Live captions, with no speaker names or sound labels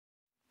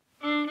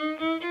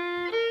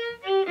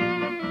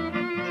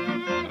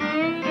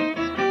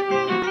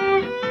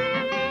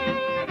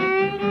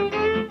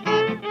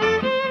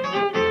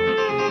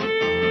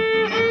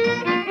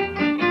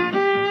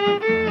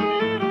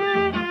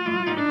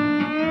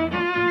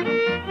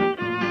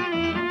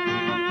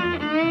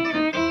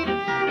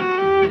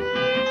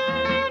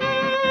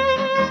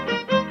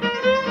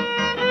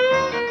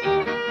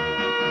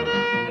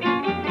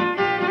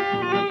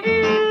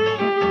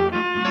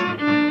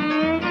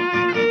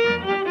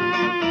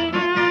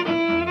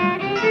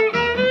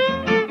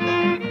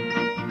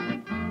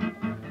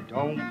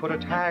put a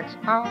tax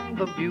on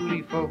the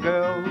beautiful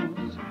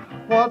girls.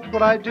 What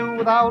would I do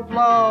without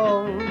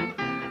love?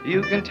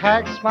 You can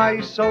tax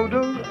my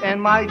soda and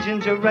my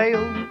ginger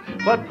ale,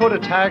 but put a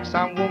tax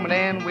on woman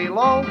and we'll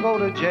all go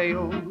to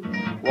jail.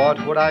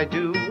 What would I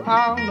do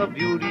on a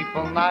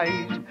beautiful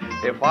night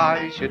if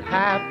I should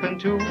happen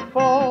to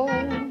fall?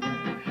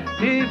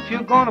 If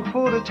you're gonna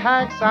put a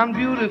tax on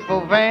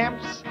beautiful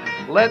vamps,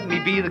 let me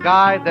be the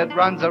guy that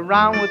runs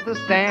around with the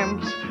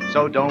stamps.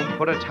 So don't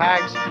put a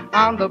tax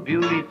on the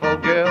beautiful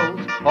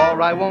girls,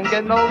 or I won't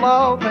get no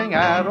loving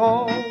at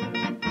all.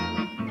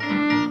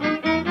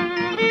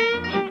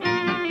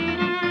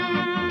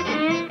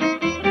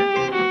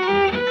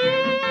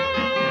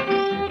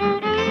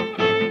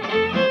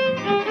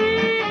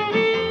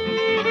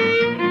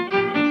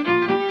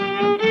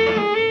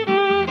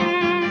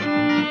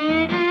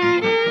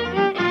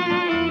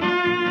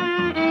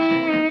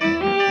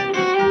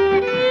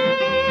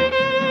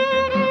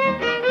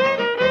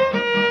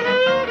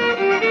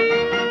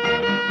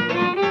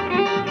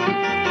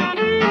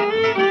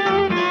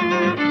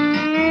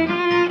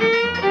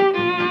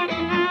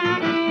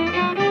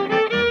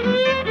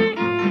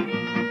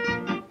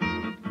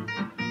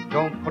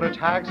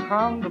 Tax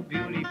on the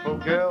beautiful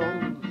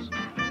girls.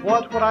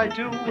 What would I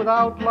do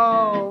without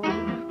love?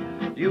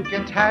 You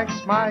can tax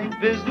my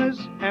business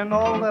and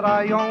all that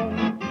I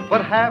own,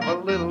 but have a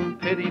little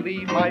pity,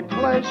 leave my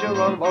pleasure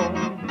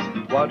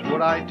alone. What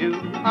would I do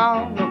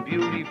on a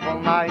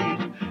beautiful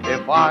night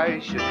if I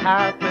should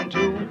happen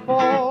to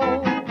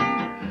fall?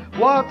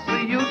 What's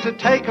the use of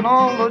taking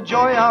all the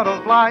joy out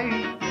of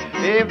life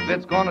if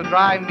it's gonna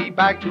drive me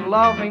back to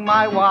loving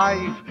my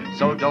wife?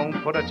 So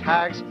don't put a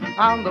tax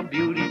on the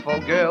beautiful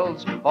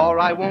girls, or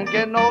I won't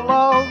get no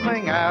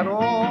loving at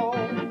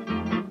all.